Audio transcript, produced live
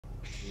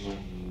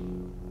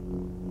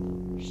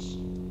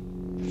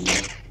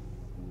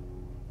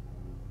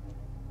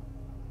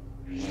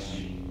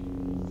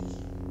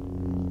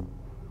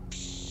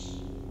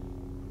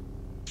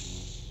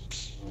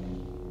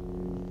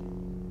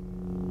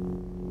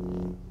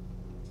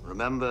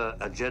Remember,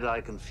 a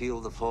Jedi can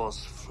feel the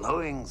Force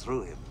flowing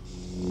through him.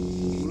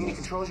 You mean he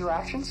controls your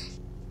actions?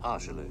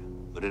 Partially,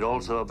 but it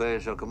also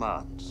obeys your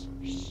commands.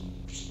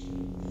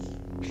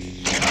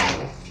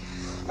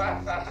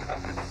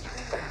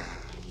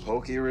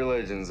 Hokey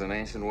religions and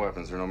ancient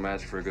weapons are no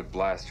match for a good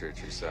blaster at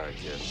your side,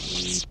 kid.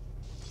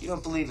 You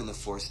don't believe in the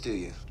Force, do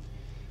you?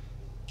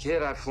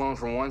 Kid, I've flown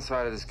from one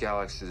side of this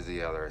galaxy to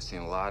the other. I've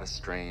seen a lot of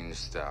strange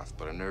stuff,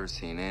 but I've never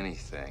seen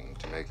anything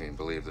to make me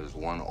believe there's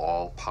one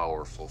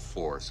all-powerful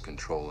force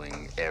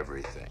controlling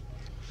everything.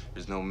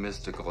 There's no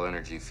mystical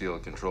energy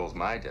field controls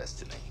my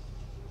destiny.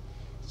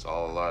 It's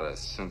all a lot of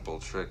simple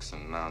tricks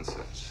and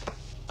nonsense.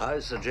 I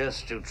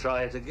suggest you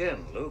try it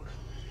again, Luke.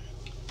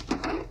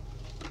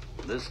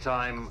 This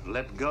time,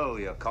 let go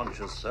your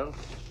conscious self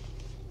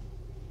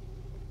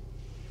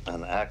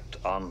and act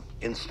on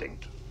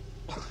instinct.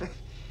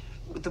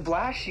 With the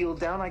blast shield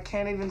down, I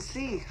can't even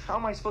see. How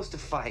am I supposed to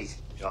fight?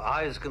 Your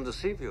eyes can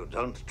deceive you.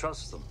 Don't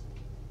trust them.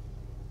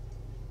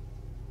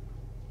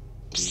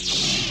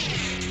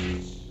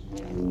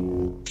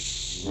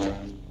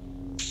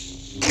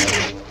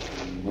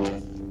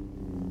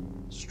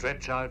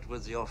 Stretch out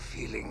with your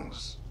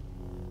feelings.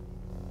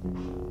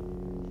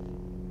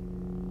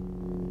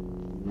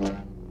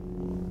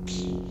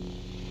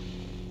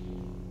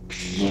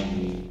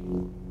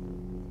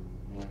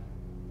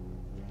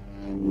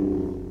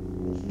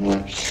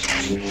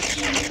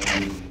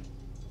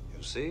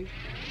 You see?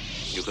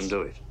 You can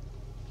do it.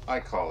 I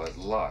call it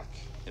luck.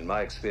 In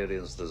my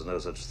experience, there's no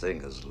such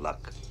thing as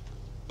luck.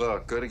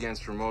 Look, good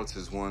against remotes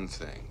is one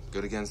thing.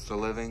 Good against the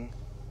living,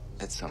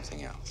 it's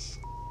something else.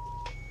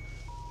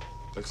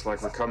 Looks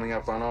like we're coming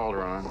up on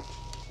Alderaan.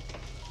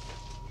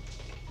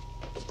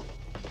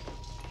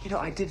 You know,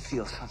 I did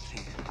feel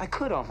something. I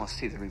could almost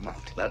see the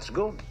remote. That's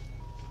good.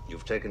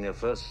 You've taken your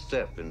first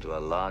step into a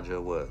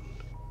larger world.